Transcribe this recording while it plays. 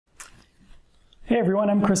Hey everyone,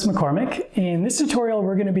 I'm Chris McCormick. In this tutorial,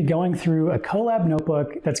 we're going to be going through a Colab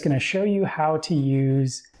Notebook that's going to show you how to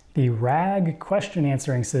use the RAG question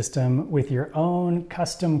answering system with your own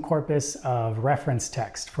custom corpus of reference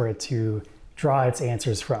text for it to draw its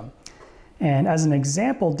answers from. And as an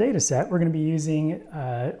example data set, we're going to be using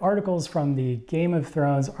articles from the Game of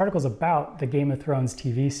Thrones, articles about the Game of Thrones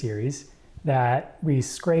TV series that we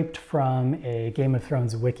scraped from a Game of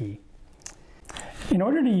Thrones wiki. In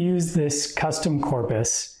order to use this custom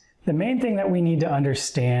corpus, the main thing that we need to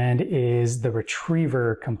understand is the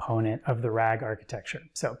retriever component of the RAG architecture.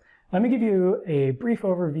 So let me give you a brief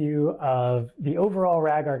overview of the overall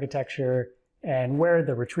RAG architecture and where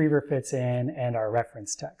the retriever fits in and our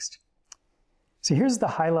reference text. So here's the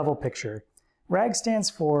high-level picture. RAG stands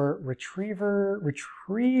for Retrieval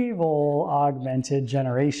Augmented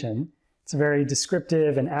Generation. It's a very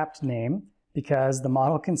descriptive and apt name because the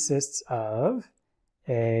model consists of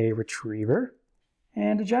a retriever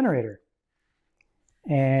and a generator.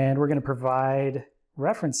 And we're going to provide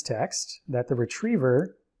reference text that the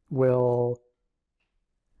retriever will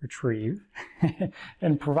retrieve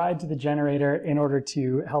and provide to the generator in order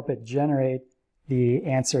to help it generate the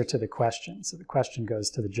answer to the question. So the question goes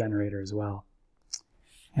to the generator as well.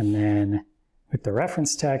 And then with the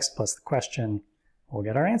reference text plus the question, we'll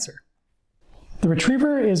get our answer. The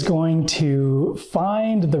retriever is going to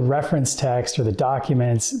find the reference text or the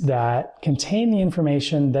documents that contain the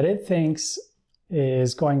information that it thinks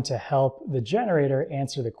is going to help the generator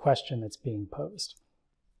answer the question that's being posed.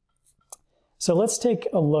 So let's take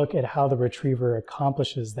a look at how the retriever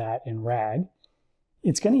accomplishes that in RAG.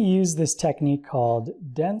 It's going to use this technique called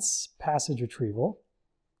dense passage retrieval,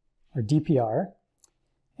 or DPR.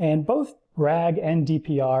 And both RAG and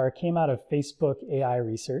DPR came out of Facebook AI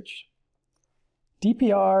research.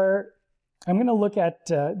 DPR, I'm going to look at,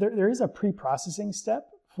 there is a pre-processing step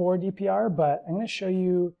for DPR, but I'm going to show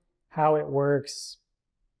you how it works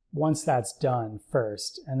once that's done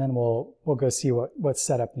first, and then we'll go see what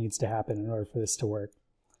setup needs to happen in order for this to work.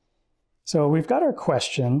 So we've got our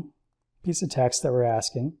question, piece of text that we're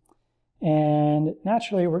asking, and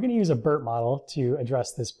naturally we're going to use a BERT model to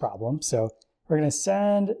address this problem. So we're going to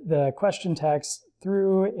send the question text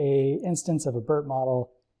through an instance of a BERT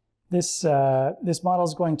model. This model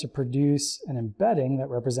is going to produce an embedding that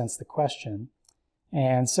represents the question.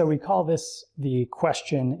 And so we call this the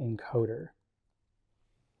question encoder.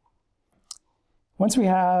 Once we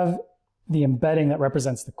have the embedding that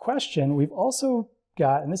represents the question, we've also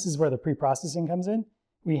got, and this is where the pre-processing comes in,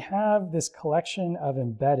 we have this collection of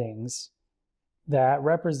embeddings that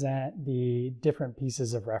represent the different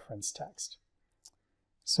pieces of reference text.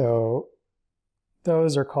 So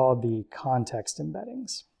those are called the context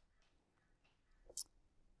embeddings.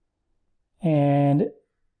 And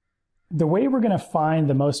the way we're going to find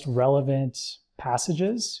the most relevant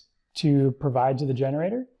passages to provide to the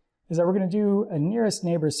generator is that we're going to do a nearest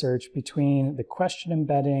neighbor search between the question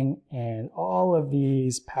embedding and all of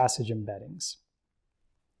these passage embeddings.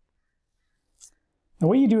 The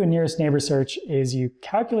way you do a nearest neighbor search is you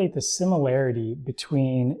calculate the similarity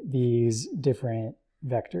between these different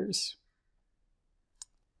vectors,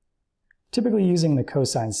 typically using the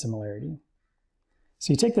cosine similarity.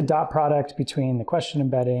 So you take the dot product between the question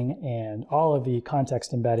embedding and all of the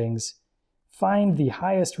context embeddings, find the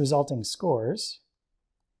highest resulting scores,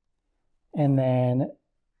 and then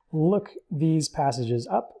look these passages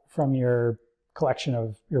up from your collection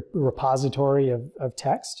of your repository of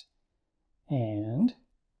text and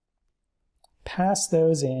pass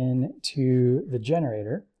those in to the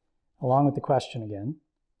generator along with the question again.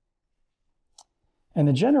 And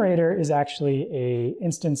the generator is actually an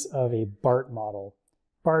instance of a BART model.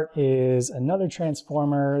 BART is another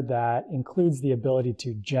transformer that includes the ability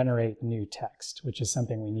to generate new text, which is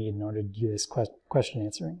something we need in order to do this question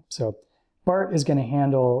answering. So BART is going to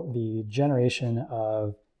handle the generation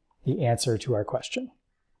of the answer to our question.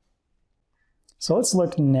 So let's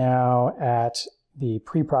look now at the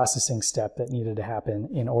pre-processing step that needed to happen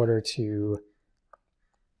in order to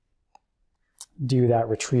do that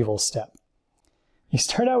retrieval step. You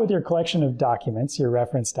start out with your collection of documents, your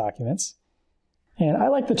reference documents. And I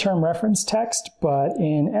like the term reference text, but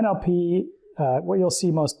in NLP, what you'll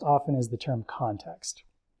see most often is the term context.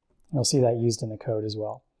 You'll see that used in the code as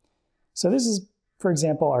well. So this is, for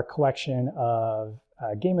example, our collection of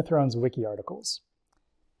Game of Thrones wiki articles.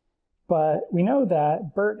 But we know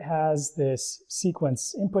that BERT has this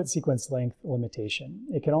sequence, input sequence length limitation.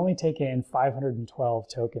 It can only take in 512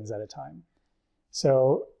 tokens at a time.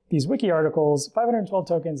 So these wiki articles, 512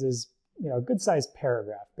 tokens is a good sized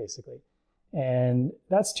paragraph, basically. And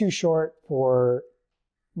that's too short for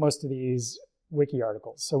most of these wiki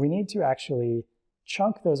articles. So we need to actually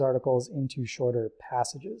chunk those articles into shorter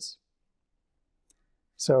passages.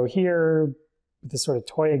 So here, with this sort of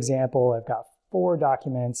toy example, I've got 4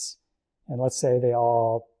 documents, and let's say they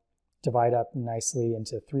all divide up nicely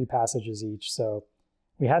into 3 passages each. So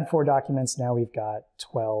we had 4 documents, now we've got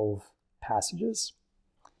 12 passages.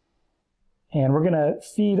 And we're going to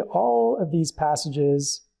feed all of these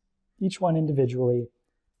passages, each one individually,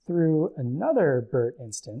 through another BERT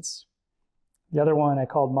instance. The other one I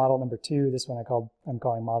called model number 2, this one I'm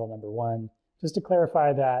calling model number 1. Just to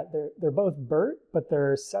clarify that they're both BERT, but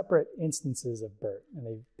they're separate instances of BERT,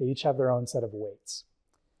 and they each have their own set of weights.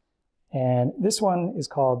 And this one is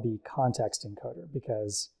called the context encoder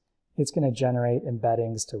because it's going to generate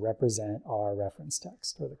embeddings to represent our reference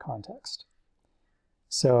text, or the context.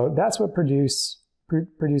 So that's what produces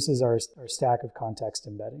our stack of context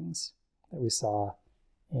embeddings that we saw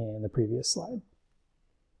in the previous slide.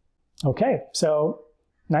 Okay, so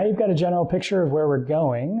now you've got a general picture of where we're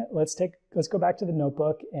going. Let's go back to the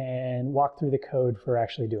notebook and walk through the code for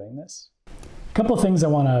actually doing this. A couple of things I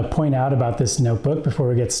want to point out about this notebook before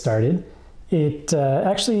we get started. It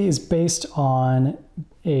actually is based on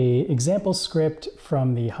an example script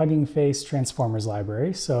from the Hugging Face Transformers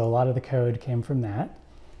library, so a lot of the code came from that.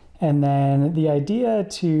 And then the idea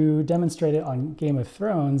to demonstrate it on Game of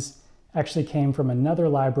Thrones actually came from another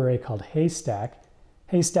library called Haystack.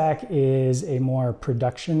 Haystack is a more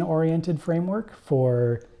production-oriented framework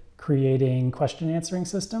for creating question answering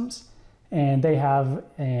systems. And they have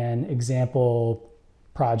an example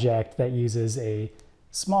project that uses a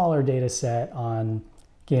smaller data set on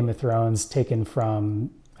Game of Thrones taken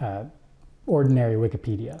from ordinary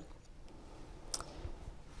Wikipedia.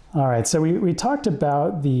 All right, so we talked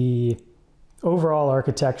about the overall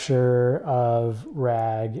architecture of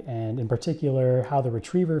RAG, and in particular, how the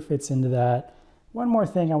retriever fits into that. One more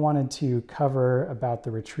thing I wanted to cover about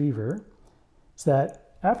the retriever is that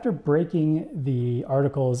after breaking the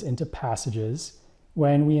articles into passages,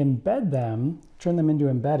 when we embed them, turn them into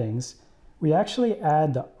embeddings, we actually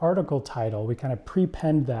add the article title. We kind of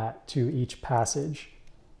prepend that to each passage.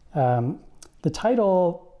 The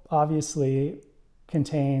title obviously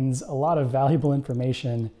contains a lot of valuable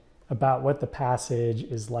information about what the passage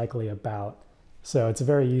is likely about. So it's a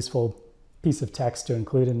very useful piece of text to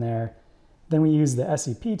include in there. Then we use the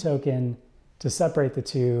SEP token to separate the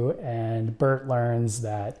two, and BERT learns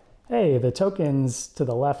that, hey, the tokens to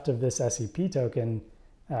the left of this SEP token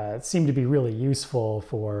seem to be really useful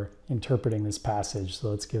for interpreting this passage, so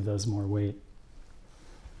let's give those more weight.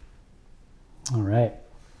 All right.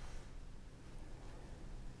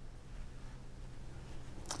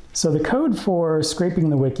 So the code for scraping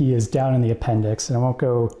the wiki is down in the appendix, and I won't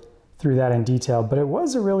go through that in detail, but it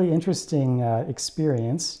was a really interesting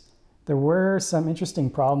experience. There were some interesting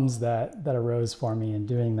problems that arose for me in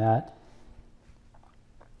doing that.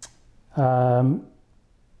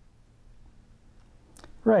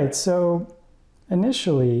 Right, so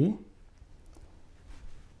initially,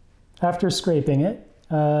 after scraping it,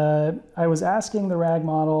 I was asking the RAG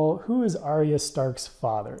model, who is Arya Stark's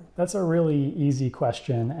father? That's a really easy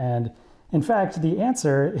question, and in fact, the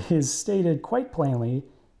answer is stated quite plainly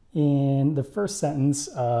in the first sentence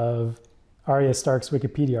of Arya Stark's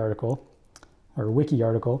Wikipedia article, or wiki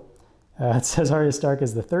article. It says Arya Stark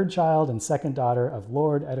is the 3rd child and 2nd daughter of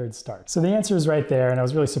Lord Eddard Stark. So the answer is right there, and I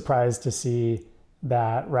was really surprised to see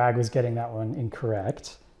that RAG was getting that one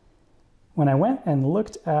incorrect. When I went and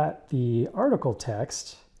looked at the article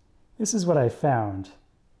text, this is what I found.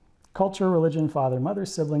 Culture, religion, father, mother,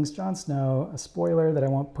 siblings, Jon Snow, a spoiler that I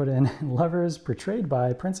won't put in, lovers portrayed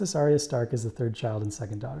by Princess Arya Stark as the 3rd child and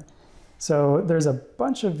 2nd daughter. So there's a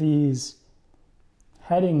bunch of these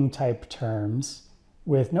heading type terms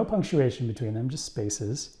with no punctuation between them, just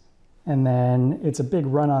spaces, and then it's a big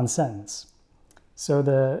run-on sentence. So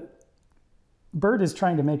the BERT is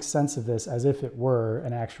trying to make sense of this as if it were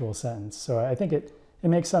an actual sentence. So I think it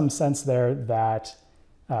makes some sense there that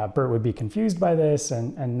BERT would be confused by this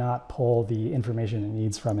and not pull the information it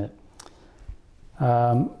needs from it.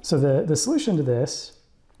 So the solution to this,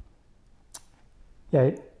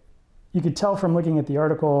 yeah, you could tell from looking at the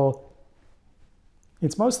article,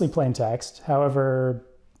 it's mostly plain text. However,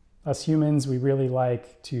 us humans, we really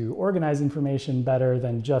like to organize information better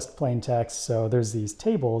than just plain text. So there's these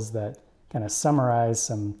tables that kind of summarize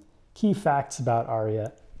some key facts about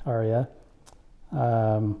Arya.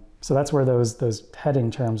 So that's where those heading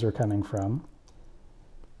terms are coming from.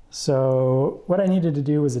 So what I needed to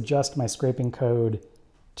do was adjust my scraping code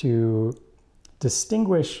to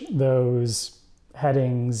distinguish those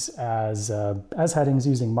headings as headings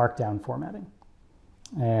using Markdown formatting.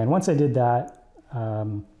 And once I did that,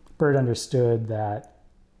 BERT understood that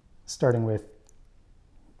starting with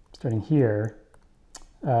starting here,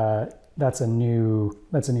 that's a new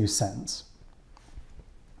sentence.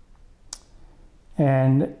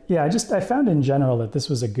 And yeah, I found in general that this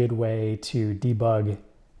was a good way to debug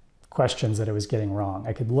questions that it was getting wrong.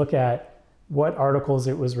 I could look at what articles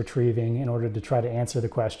it was retrieving in order to try to answer the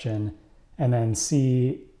question, and then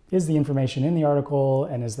see, is the information in the article,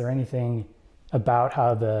 and is there anything about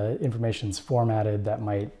how the information's formatted that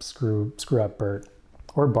might screw up BERT,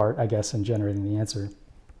 or BART, I guess, in generating the answer.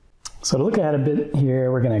 So to look at a bit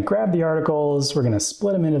here, we're going to grab the articles, we're going to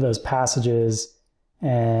split them into those passages,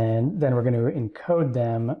 and then we're going to encode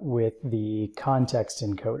them with the context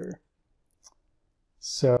encoder.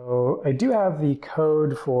 So I do have the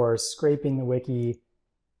code for scraping the wiki,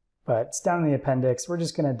 but it's down in the appendix. We're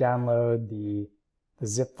just going to download the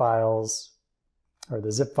zip files, or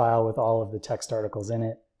the zip file with all of the text articles in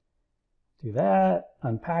it. Do that,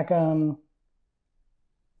 unpack them.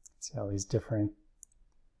 See all these different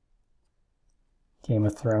Game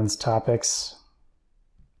of Thrones topics.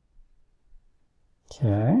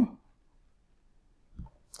 Okay.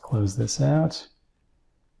 Close this out.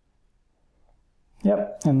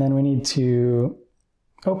 Yep, and then we need to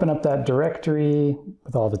open up that directory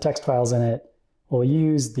with all the text files in it. We'll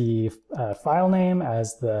use the file name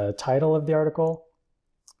as the title of the article.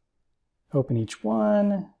 Open each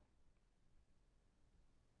one.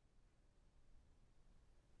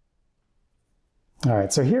 All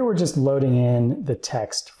right, so here we're just loading in the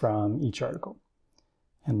text from each article.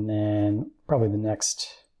 And then probably the next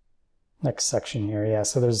section here. Yeah,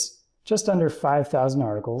 so there's just under 5,000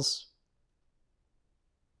 articles.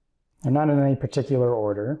 They're not in any particular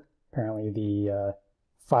order. Apparently the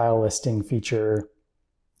file listing feature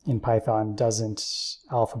in Python doesn't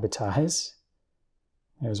alphabetize.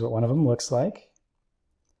 Here's what one of them looks like.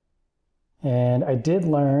 And I did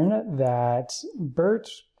learn that BERT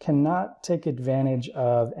cannot take advantage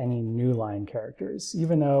of any new line characters,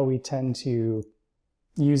 even though we tend to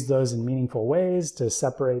use those in meaningful ways to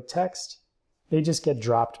separate text. They just get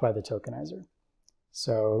dropped by the tokenizer.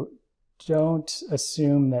 So don't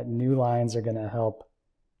assume that new lines are going to help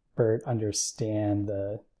BERT understand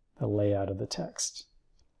the layout of the text.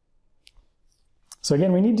 So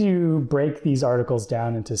again, we need to break these articles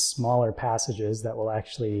down into smaller passages that will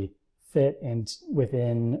actually fit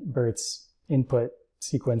within BERT's input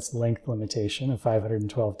sequence length limitation of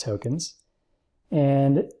 512 tokens.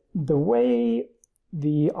 And the way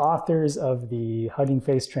the authors of the Hugging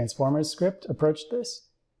Face Transformers script approached this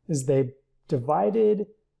is they divided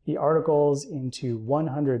the articles into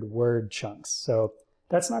 100-word chunks. So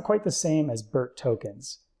that's not quite the same as BERT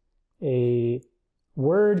tokens. A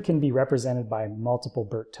word can be represented by multiple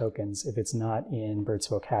BERT tokens if it's not in BERT's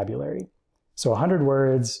vocabulary. So 100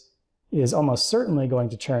 words is almost certainly going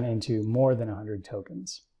to turn into more than 100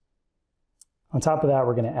 tokens. On top of that,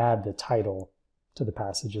 we're going to add the title to the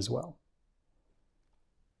passage as well.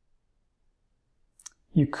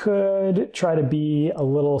 You could try to be a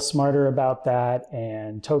little smarter about that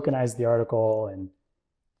and tokenize the article and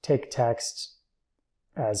take text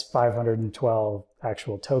as 512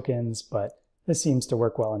 actual tokens, but this seems to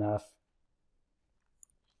work well enough.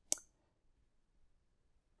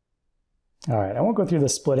 All right, I won't go through the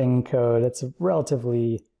splitting code. It's a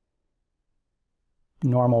relatively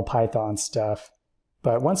normal Python stuff.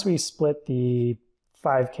 But once we split the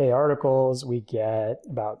 5K articles, we get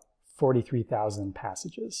about 43,000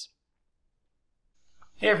 passages.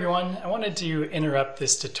 Hey everyone, I wanted to interrupt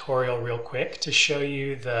this tutorial real quick to show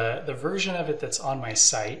you the version of it that's on my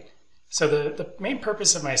site. So the main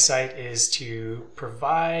purpose of my site is to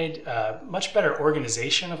provide much better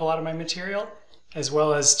organization of a lot of my material, as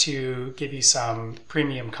well as to give you some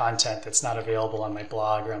premium content that's not available on my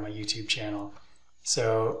blog or on my YouTube channel.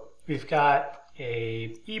 So we've got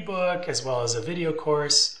an ebook as well as a video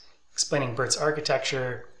course explaining BERT's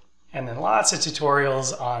architecture, and then lots of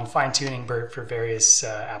tutorials on fine-tuning BERT for various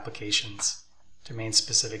applications,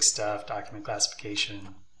 domain-specific stuff, document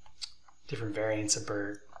classification, different variants of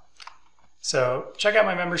BERT. So check out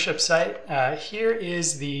my membership site. Here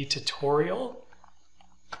is the tutorial.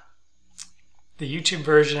 The YouTube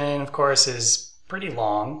version, of course, is pretty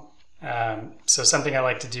long. So something I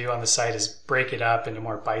like to do on the site is break it up into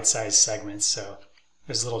more bite-sized segments. So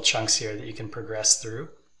there's little chunks here that you can progress through.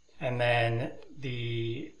 And then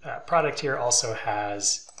the product here also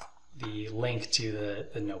has the link to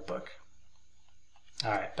the notebook. All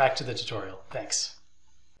right, back to the tutorial. Thanks.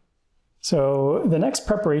 So the next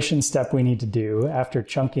preparation step we need to do after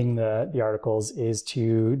chunking the articles is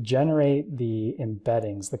to generate the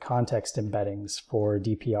embeddings, the context embeddings for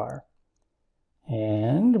DPR.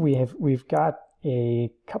 And we've got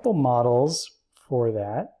a couple models for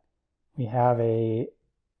that. We have a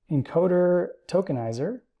encoder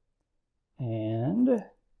tokenizer, and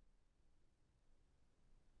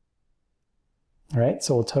all right,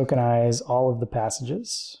 so we'll tokenize all of the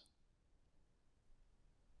passages.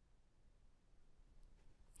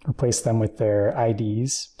 Replace them with their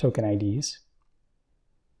IDs, token IDs.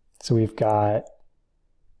 So we've got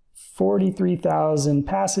 43,000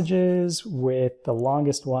 passages with the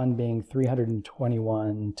longest one being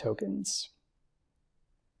 321 tokens.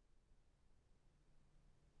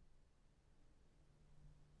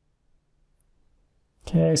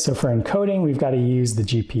 Okay, so for encoding, we've got to use the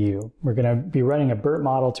GPU. We're going to be running a BERT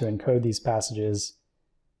model to encode these passages.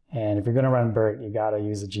 And if you're going to run BERT, you got to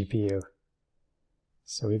use a GPU.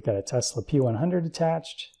 So we've got a Tesla P100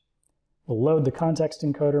 attached. We'll load the context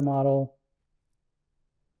encoder model.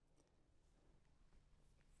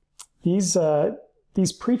 These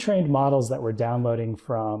pre-trained models that we're downloading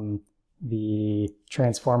from the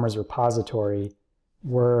Transformers repository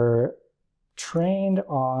were trained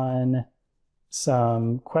on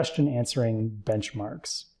some question answering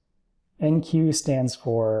benchmarks. NQ stands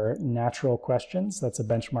for natural questions. That's a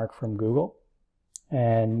benchmark from Google.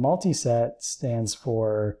 And multiset stands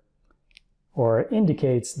for, or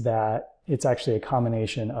indicates that it's actually a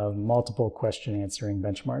combination of multiple question answering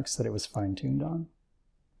benchmarks that it was fine-tuned on.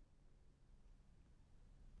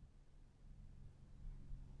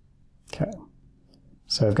 Okay,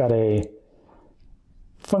 so I've got a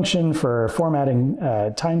function for formatting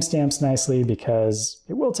timestamps nicely because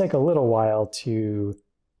it will take a little while to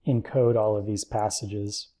encode all of these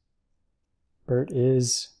passages. BERT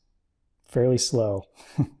is fairly slow.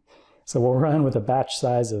 So we'll run with a batch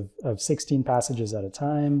size of 16 passages at a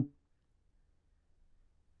time.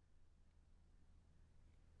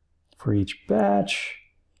 For each batch,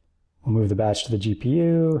 we'll move the batch to the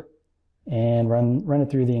GPU and run it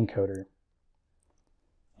through the encoder.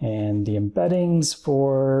 And the embeddings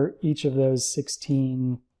for each of those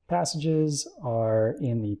 16 passages are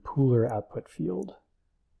in the pooler output field.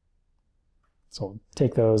 So we'll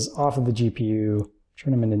take those off of the GPU,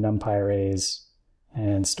 turn them into NumPy arrays,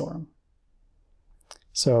 and store them.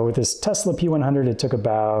 So with this Tesla P100, it took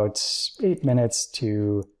about 8 minutes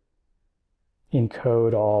to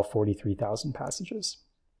encode all 43,000 passages.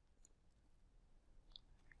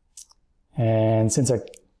 And since I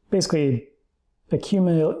basically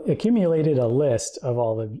accumulated a list of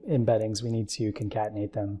all the embeddings, we need to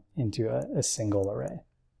concatenate them into a single array.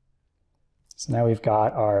 So now we've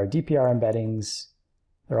got our DPR embeddings.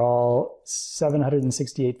 They're all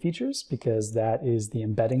 768 features because that is the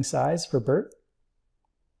embedding size for BERT.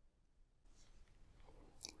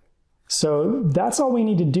 So that's all we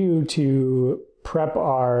need to do to prep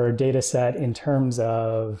our data set in terms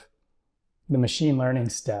of the machine learning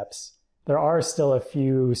steps. There are still a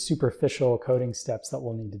few superficial coding steps that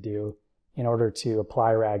we'll need to do in order to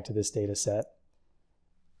apply RAG to this data set.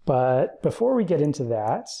 But before we get into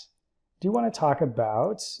that, I do want to talk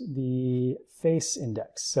about the FACE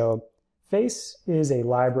index. So FACE is a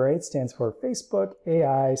library. It stands for Facebook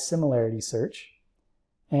AI Similarity Search.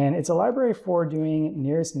 And it's a library for doing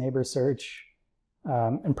nearest neighbor search.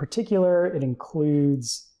 In particular, it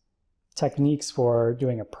includes techniques for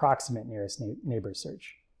doing approximate nearest neighbor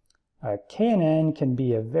search. KNN can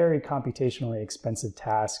be a very computationally expensive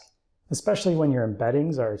task, especially when your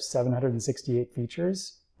embeddings are 768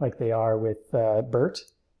 features, like they are with BERT.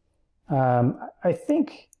 I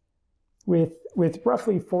think with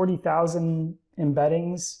roughly 40,000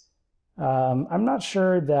 embeddings, I'm not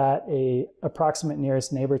sure that a approximate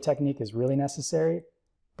nearest neighbor technique is really necessary,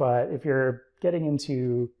 but if you're getting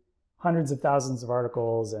into hundreds of thousands of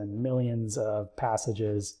articles and millions of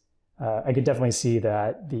passages, I could definitely see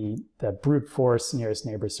that the brute force nearest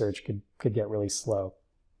neighbor search could get really slow.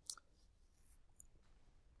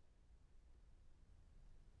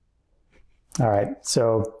 All right,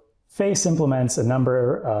 so FACE implements a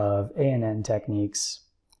number of ANN techniques.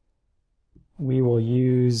 We will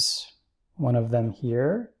use one of them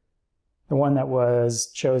here. The one that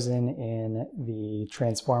was chosen in the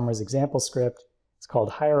Transformers example script. It's called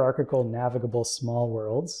Hierarchical Navigable Small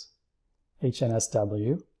Worlds,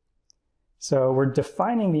 HNSW. So we're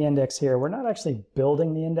defining the index here. We're not actually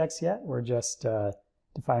building the index yet. We're just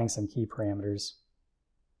defining some key parameters.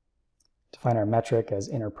 Define our metric as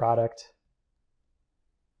inner product.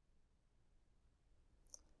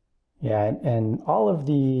 Yeah, and all of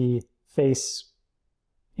the FACE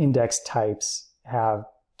index types have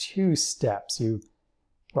 2 steps.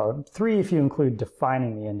 Well, 3 if you include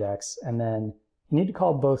defining the index, and then you need to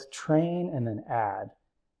call both train and then add.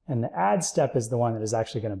 And the add step is the one that is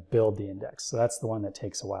actually going to build the index. So that's the one that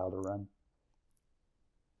takes a while to run.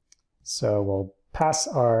 So we'll pass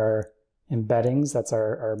our embeddings. That's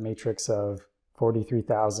our matrix of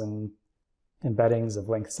 43,000 embeddings of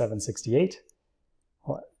length 768.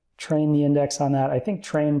 We'll train the index on that. I think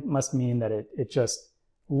train must mean that it just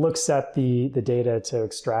looks at the data to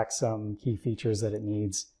extract some key features that it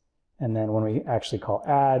needs. And then when we actually call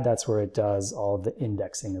add, that's where it does all of the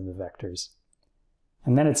indexing of the vectors.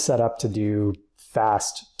 And then it's set up to do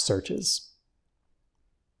fast searches.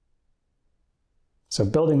 So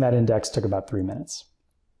building that index took about 3 minutes.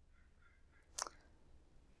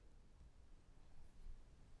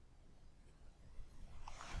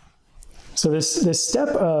 So this step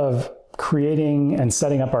of creating and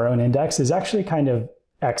setting up our own index is actually kind of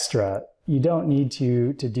extra. You don't need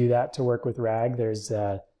to do that to work with RAG.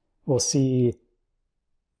 We'll see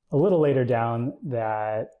a little later down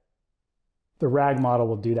that the RAG model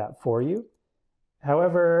will do that for you.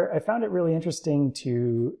 However, I found it really interesting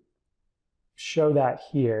to show that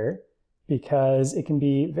here because it can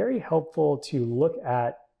be very helpful to look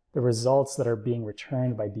at the results that are being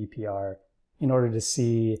returned by DPR in order to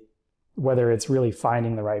see whether it's really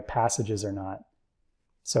finding the right passages or not.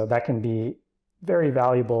 So that can be very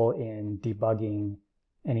valuable in debugging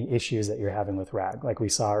any issues that you're having with RAG, like we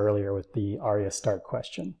saw earlier with the ARIA start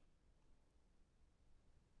question.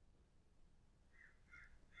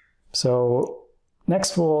 So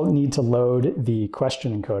next we'll need to load the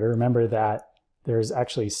question encoder. Remember that there's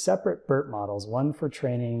actually separate BERT models, one for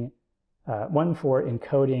training, one for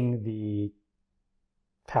encoding the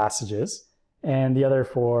passages, and the other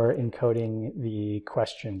for encoding the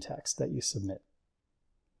question text that you submit.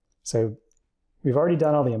 So we've already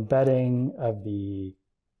done all the embedding of the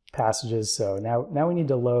passages, so now we need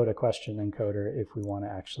to load a question encoder if we want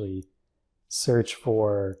to actually search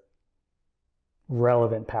for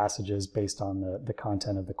relevant passages based on the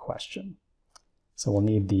content of the question. So we'll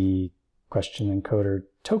need the question encoder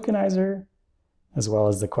tokenizer as well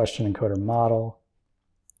as the question encoder model.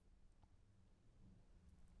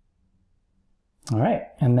 All right,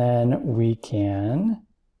 and then we can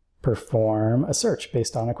perform a search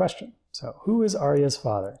based on a question. So who is Arya's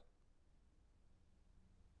father?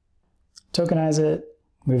 Tokenize it,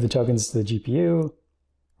 move the tokens to the GPU,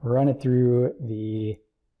 run it through the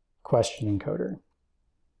question encoder.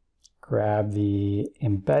 Grab the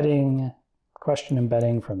embedding, question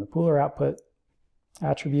embedding from the pooler output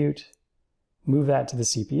attribute, move that to the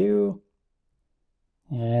CPU,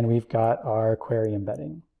 and we've got our query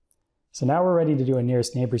embedding. So now we're ready to do a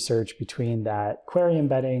nearest neighbor search between that query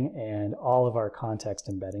embedding and all of our context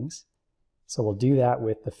embeddings. So we'll do that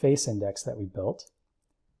with the face index that we built.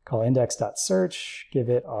 Call index.search, give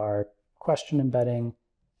it our question embedding,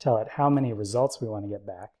 tell it how many results we want to get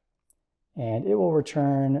back, and it will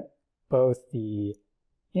return both the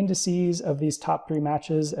indices of these top 3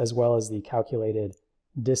 matches as well as the calculated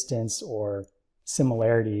distance or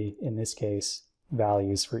similarity, in this case,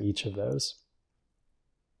 values for each of those.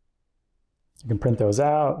 You can print those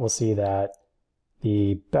out. We'll see that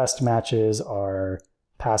the best matches are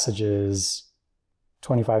passages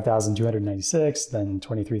 25,296, then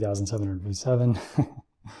 23,757,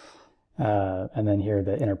 and then here are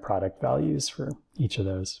the inner product values for each of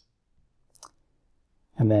those.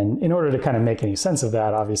 And then in order to kind of make any sense of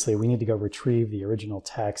that, obviously we need to go retrieve the original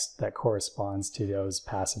text that corresponds to those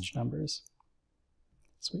passage numbers.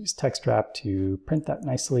 So we use text wrap to print that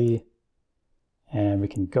nicely, and we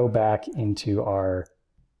can go back into our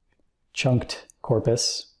chunked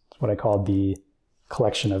corpus, what I called the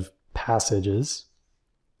collection of passages.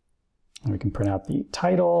 And we can print out the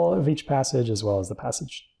title of each passage as well as the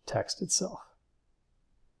passage text itself.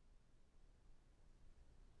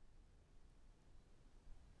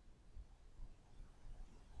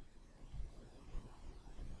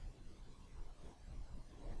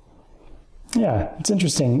 Yeah, it's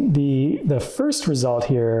interesting. The first result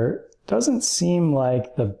here doesn't seem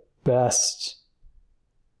like the best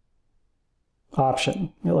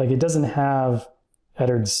option. Like it doesn't have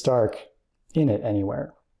Eddard Stark in it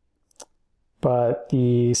anywhere. But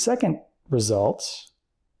the second result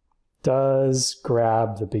does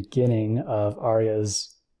grab the beginning of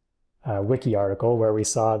Arya's wiki article where we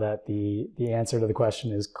saw that the answer to the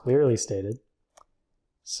question is clearly stated.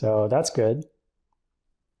 So that's good.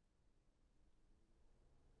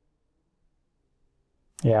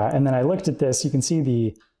 Yeah, and then I looked at this. You can see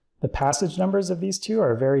the passage numbers of these two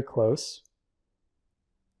are very close.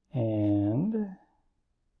 And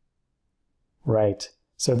right.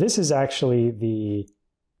 So this is actually the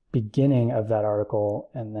beginning of that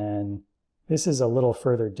article, and then this is a little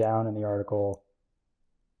further down in the article.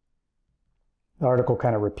 The article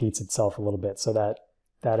kind of repeats itself a little bit, so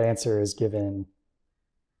that answer is given,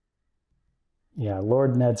 yeah,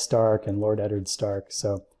 Lord Ned Stark and Lord Eddard Stark.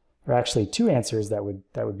 So There are actually two answers that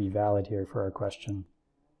would be valid here for our question.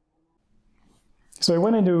 So we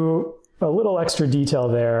went into a little extra detail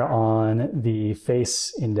there on the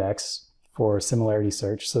face index for similarity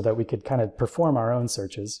search so that we could kind of perform our own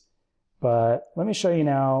searches. But let me show you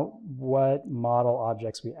now what model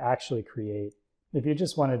objects we actually create if you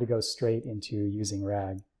just wanted to go straight into using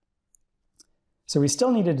RAG. So we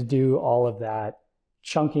still needed to do all of that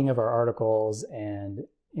chunking of our articles and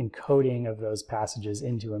encoding of those passages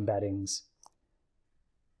into embeddings.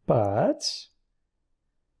 But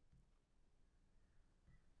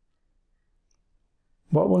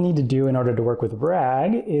what we'll need to do in order to work with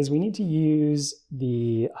RAG is we need to use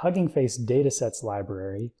the Hugging Face Datasets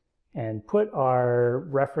library and put our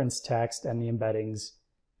reference text and the embeddings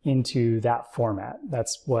into that format.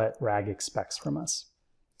 That's what RAG expects from us.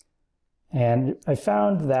 And I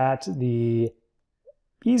found that the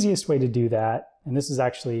easiest way to do that, and this is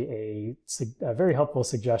actually a very helpful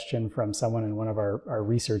suggestion from someone in one of our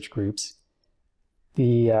research groups,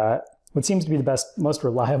 what seems to be the most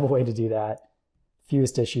reliable way to do that,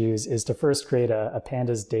 fewest issues, is to first create a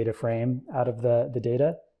pandas data frame out of the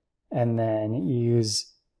data, and then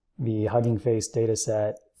use the Hugging Face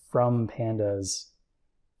dataset from pandas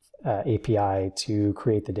API to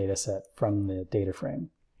create the dataset from the data frame.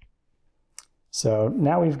 So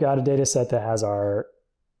now we've got a dataset that has our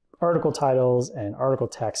article titles and article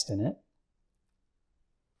text in it,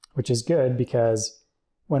 which is good because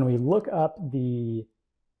when we look up the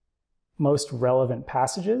most relevant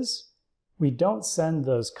passages, we don't send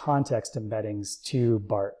those context embeddings to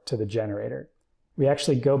BART, to the generator. We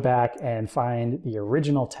actually go back and find the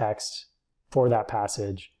original text for that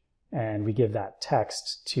passage, and we give that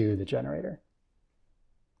text to the generator.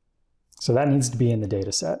 So that needs to be in the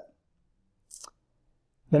data set.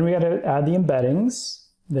 Then we got to add the embeddings.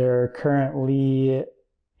 They're currently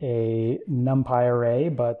a NumPy array,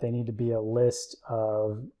 but they need to be a list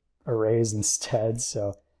of arrays instead.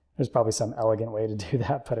 So there's probably some elegant way to do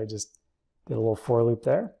that, but I just did a little for loop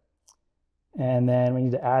there. And then we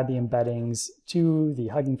need to add the embeddings to the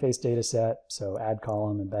Hugging Face dataset. So add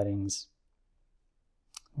column embeddings.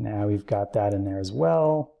 Now we've got that in there as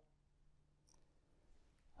well.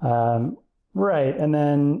 Right, and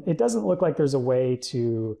then it doesn't look like there's a way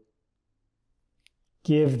to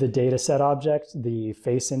give the dataset object the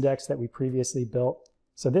face index that we previously built.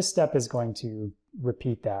 So this step is going to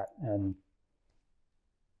repeat that, and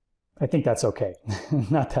I think that's okay.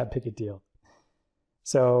 Not that big a deal.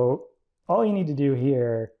 So all you need to do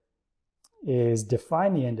here is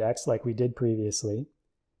define the index like we did previously,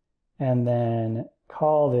 and then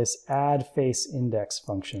call this add face index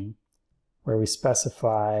function, where we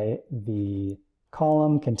specify the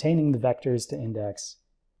column containing the vectors to index,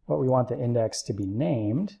 what we want the index to be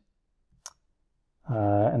named,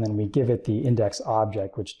 and then we give it the index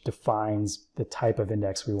object, which defines the type of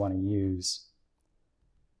index we want to use.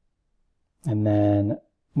 And then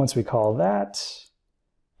once we call that,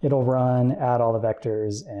 it'll run, add all the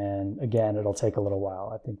vectors, and again, it'll take a little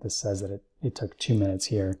while. I think this says that it took 2 minutes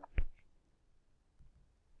here.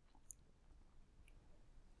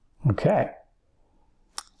 Okay,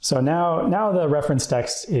 so now the reference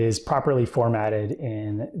text is properly formatted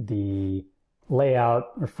in the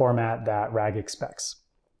layout or format that RAG expects.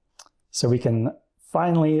 So we can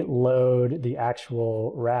finally load the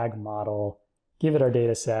actual RAG model, give it our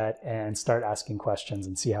data set, and start asking questions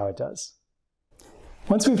and see how it does.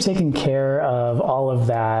 Once we've taken care of all of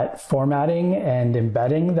that formatting and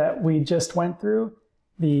embedding that we just went through,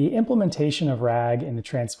 the implementation of RAG in the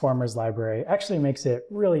Transformers library actually makes it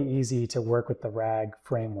really easy to work with the RAG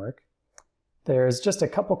framework. There's just a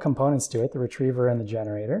couple components to it, the retriever and the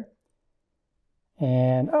generator.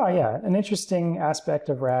 And oh yeah, an interesting aspect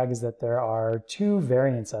of RAG is that there are two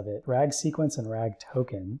variants of it, RAG sequence and RAG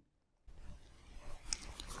token.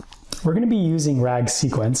 We're going to be using RAG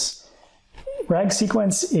sequence. RAG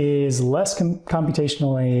sequence is less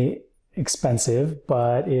computationally expensive,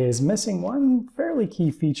 but is missing one fairly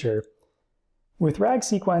key feature. With RAG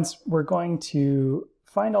sequence, we're going to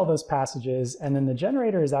find all those passages, and then the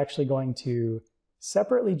generator is actually going to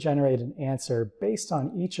separately generate an answer based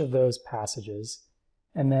on each of those passages,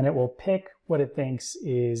 and then it will pick what it thinks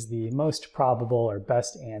is the most probable or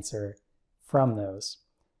best answer from those.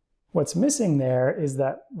 What's missing there is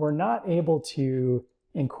that we're not able to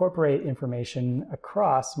incorporate information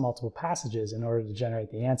across multiple passages in order to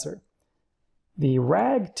generate the answer. The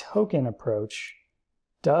RAG token approach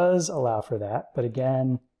does allow for that, but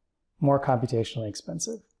again, more computationally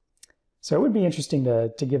expensive. So it would be interesting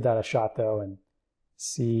to give that a shot though and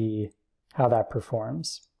see how that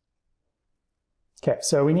performs. Okay,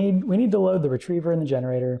 so we need to load the retriever and the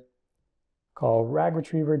generator, call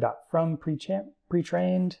ragretriever.from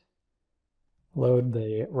pretrained, load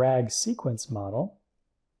the rag sequence model,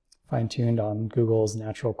 fine-tuned on Google's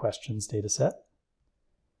natural questions dataset.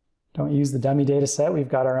 Don't use the dummy dataset, we've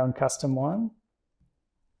got our own custom one.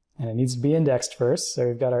 And it needs to be indexed first, so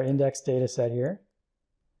we've got our indexed dataset here.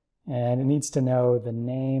 And it needs to know the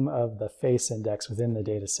name of the face index within the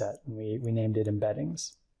dataset, and we named it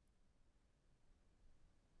embeddings.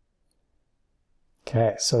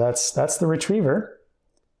 Okay, so that's the retriever.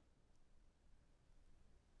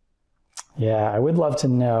 Yeah, I would love to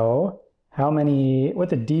know what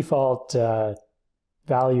the default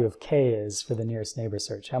value of k is for the nearest neighbor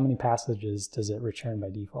search. How many passages does it return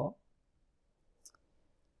by default?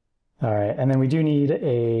 All right, and then we do need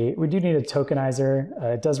a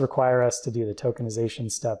tokenizer. It does require us to do the tokenization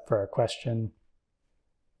step for our question.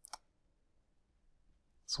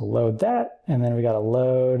 So we'll load that, and then we got to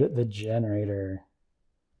load the generator.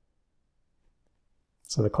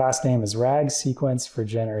 So the class name is rag sequence for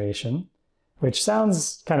generation, which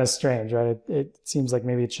sounds kind of strange, right? It seems like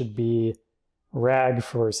maybe it should be rag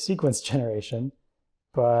for sequence generation,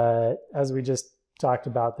 but as we just talked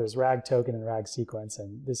about, there's rag token and rag sequence,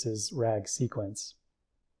 and this is rag sequence.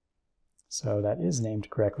 So that is named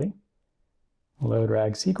correctly. Load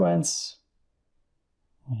rag sequence,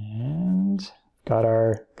 and got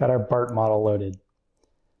our BART model loaded.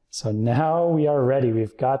 So now we are ready.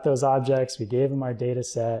 We've got those objects, we gave them our data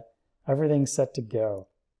set, everything's set to go.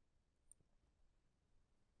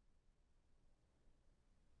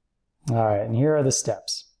 All right, and here are the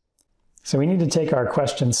steps. So we need to take our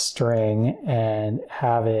question string and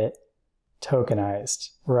have it tokenized.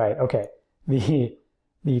 Right, okay. The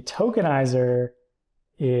tokenizer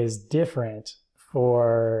is different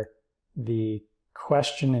for the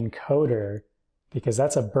question encoder because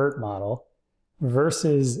that's a BERT model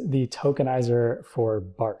versus the tokenizer for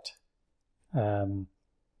BART.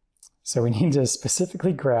 So we need to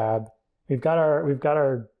specifically grab, we've got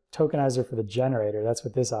our tokenizer for the generator, that's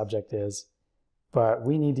what this object is, but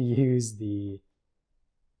we need to use the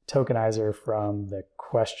tokenizer from the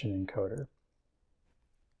question encoder.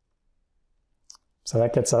 So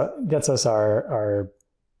that gets us our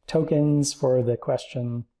tokens for the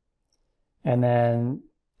question, and then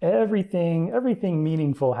everything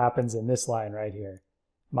meaningful happens in this line right here.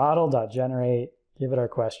 Model.generate, give it our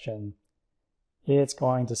question. It's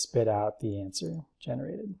going to spit out the answer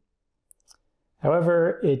generated.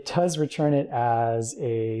 However, it does return it as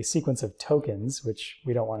a sequence of tokens, which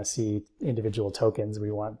we don't want to see individual tokens. We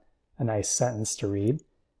want a nice sentence to read.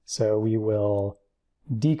 So we will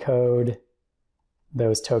decode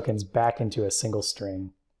those tokens back into a single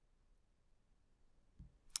string.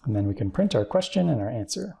 And then we can print our question and our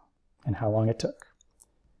answer and how long it took.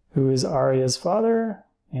 Who is Arya's father?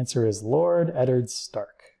 Answer is Lord Eddard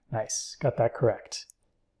Stark. Nice, got that correct.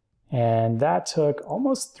 And that took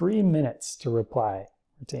almost 3 minutes to reply,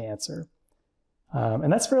 to answer.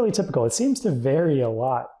 And that's fairly typical. It seems to vary a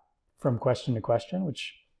lot from question to question,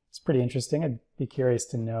 which is pretty interesting. I'd be curious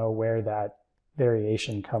to know where that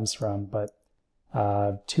variation comes from, but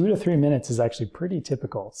 2 to 3 minutes is actually pretty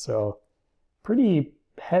typical. So pretty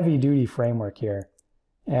heavy duty framework here.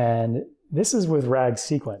 And this is with rag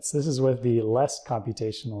sequence. This is with the less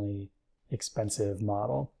computationally expensive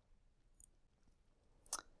model.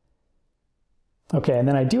 Okay, and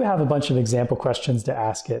then I do have a bunch of example questions to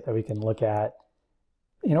ask it that we can look at.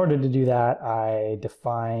 In order to do that, I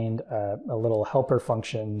defined a little helper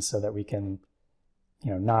function so that we can,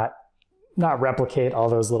 not replicate all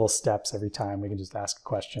those little steps every time. We can just ask a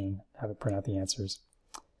question and have it print out the answers.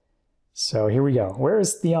 So here we go. Where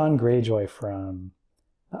is Theon Greyjoy from?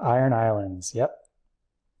 The Iron Islands. Yep,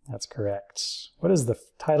 that's correct. What is the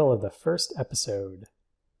title of the first episode?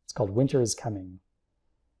 It's called Winter is Coming.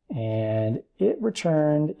 And it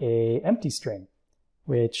returned an empty string,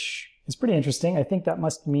 which is pretty interesting. I think that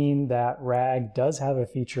must mean that rag does have a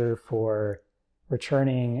feature for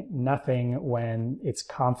returning nothing when its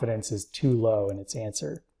confidence is too low in its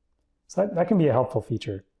answer. So that can be a helpful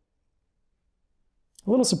feature. A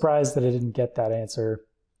little surprised that I didn't get that answer.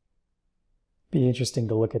 Be interesting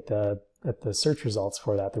to look at the search results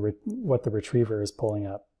for that, what the retriever is pulling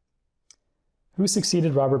up. Who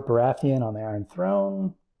succeeded Robert Baratheon on the Iron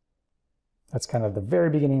Throne? That's kind of the very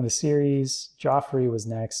beginning of the series. Joffrey was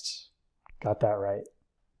next. Got that right.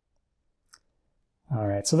 All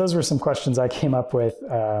right, so those were some questions I came up with,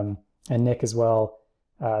 and Nick as well.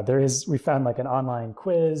 We found like an online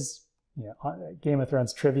quiz, Game of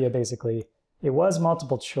Thrones trivia basically. It was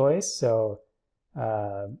multiple choice, so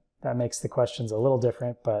that makes the questions a little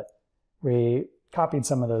different, but we copied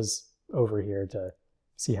some of those over here to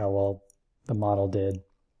see how well the model did.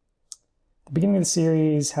 the beginning of the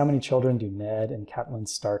series, how many children do Ned and Catelyn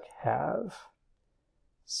Stark have?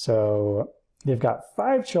 So they've got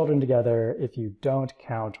 5 children together if you don't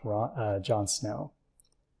count Jon Snow.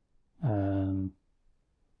 And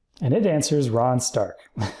it answers Ron Stark,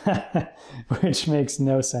 which makes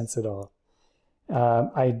no sense at all. As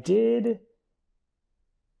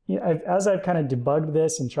I've kind of debugged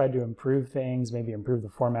this and tried to improve things, maybe improve the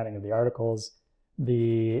formatting of the articles,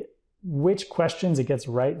 which questions it gets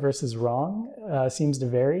right versus wrong seems to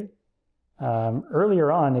vary.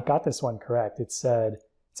 Earlier on, it got this one correct. It said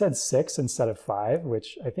 6 instead of 5,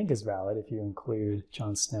 which I think is valid if you include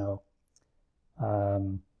Jon Snow.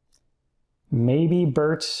 Maybe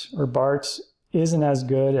Bert or Bart isn't as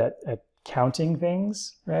good at counting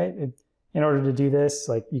things, right? In order to do this,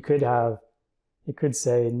 like it could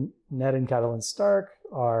say Ned and Catelyn Stark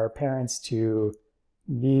are parents to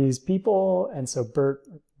these people, and so Bart,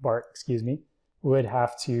 would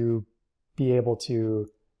have to be able to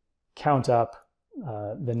count up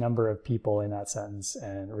the number of people in that sentence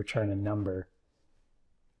and return a number.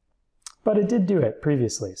 But it did do it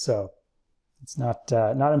previously, so it's not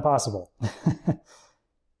impossible.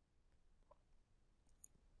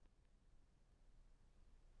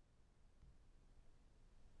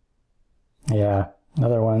 Yeah,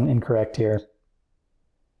 another one incorrect here.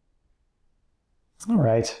 All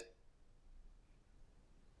right.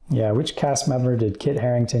 Yeah, which cast member did Kit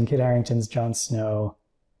Harington? Kit Harington's Jon Snow.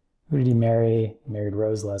 Who did he marry? He married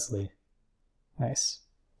Rose Leslie. Nice.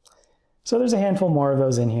 So there's a handful more of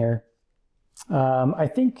those in here. I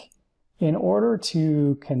think in order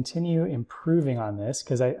to continue improving on this,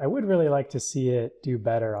 because I would really like to see it do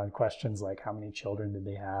better on questions like how many children did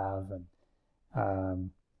they have,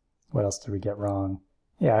 and what else did we get wrong?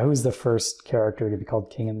 Yeah, who's the first character to be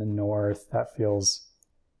called King in the North? That feels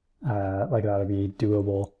like it ought to be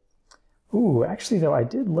doable. Ooh, actually, though, I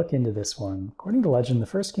did look into this one. According to legend, the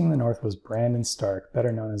first king in the North was Brandon Stark,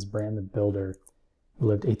 better known as Bran the Builder, who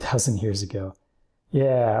lived 8,000 years ago.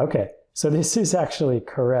 Yeah, okay. So this is actually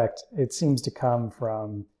correct. It seems to come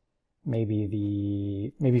from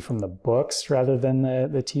maybe from the books rather than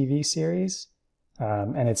the TV series.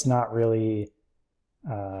 And it's not really,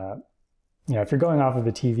 if you're going off of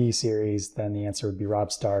the TV series, then the answer would be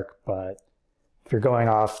Robb Stark. But if you're going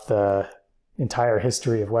off the entire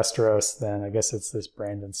history of Westeros, then I guess it's this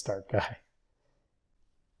Brandon Stark guy.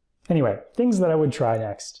 Anyway, things that I would try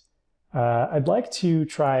next. I'd like to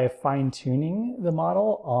try fine-tuning the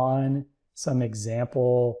model on some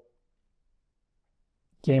example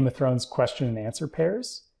Game of Thrones question and answer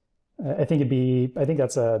pairs. I think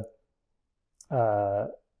that's a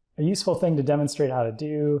useful thing to demonstrate how to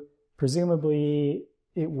do. Presumably,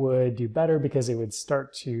 it would do better because it would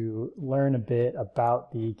start to learn a bit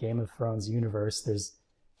about the Game of Thrones universe. There's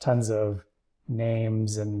tons of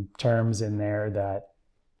names and terms in there that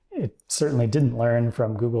it certainly didn't learn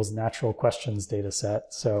from Google's natural questions data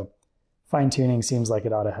set. So fine-tuning seems like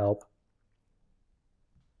it ought to help.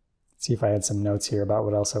 Let's see if I had some notes here about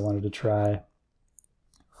what else I wanted to try.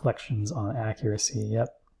 Reflections on accuracy, yep.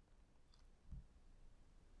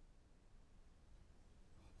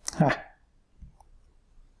 Ha.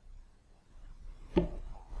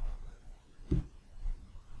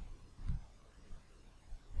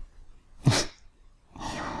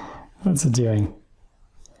 What's it doing?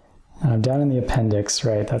 Down in the appendix,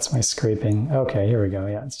 right? That's my scraping. Okay, here we go.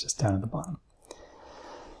 Yeah, it's just down at the bottom.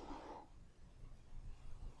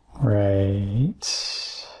 Right.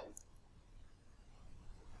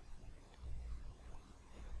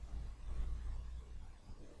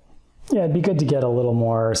 Yeah, it'd be good to get a little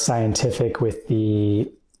more scientific with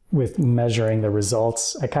measuring the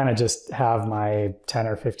results. I kind of just have my 10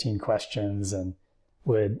 or 15 questions and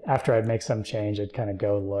after I'd make some change, I'd kind of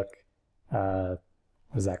go look,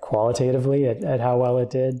 was that qualitatively at how well it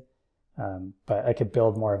did? But I could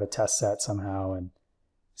build more of a test set somehow and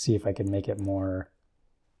see if I could make it more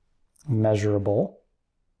measurable.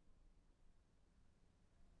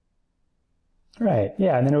 Right,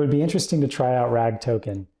 yeah, and then it would be interesting to try out RAG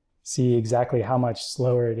token, see exactly how much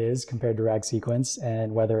slower it is compared to RAG sequence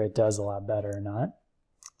and whether it does a lot better or not.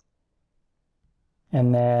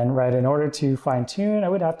 And then, right, in order to fine tune, I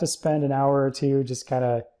would have to spend an hour or two just kind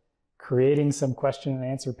of creating some question and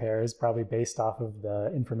answer pairs, probably based off of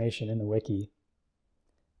the information in the wiki,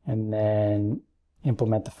 and then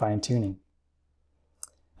implement the fine tuning.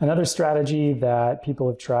 Another strategy that people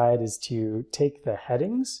have tried is to take the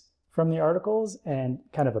headings from the articles and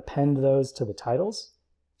kind of append those to the titles,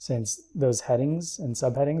 since those headings and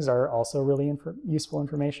subheadings are also really useful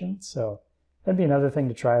information. So that'd be another thing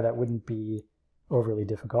to try that wouldn't be overly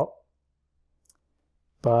difficult.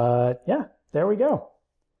 But yeah, there we go.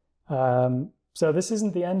 So this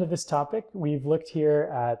isn't the end of this topic. We've looked here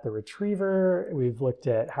at the retriever. We've looked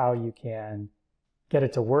at how you can get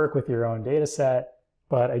it to work with your own data set.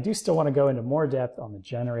 But I do still want to go into more depth on the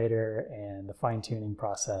generator and the fine-tuning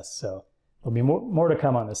process. So there'll be more to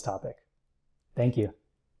come on this topic. Thank you.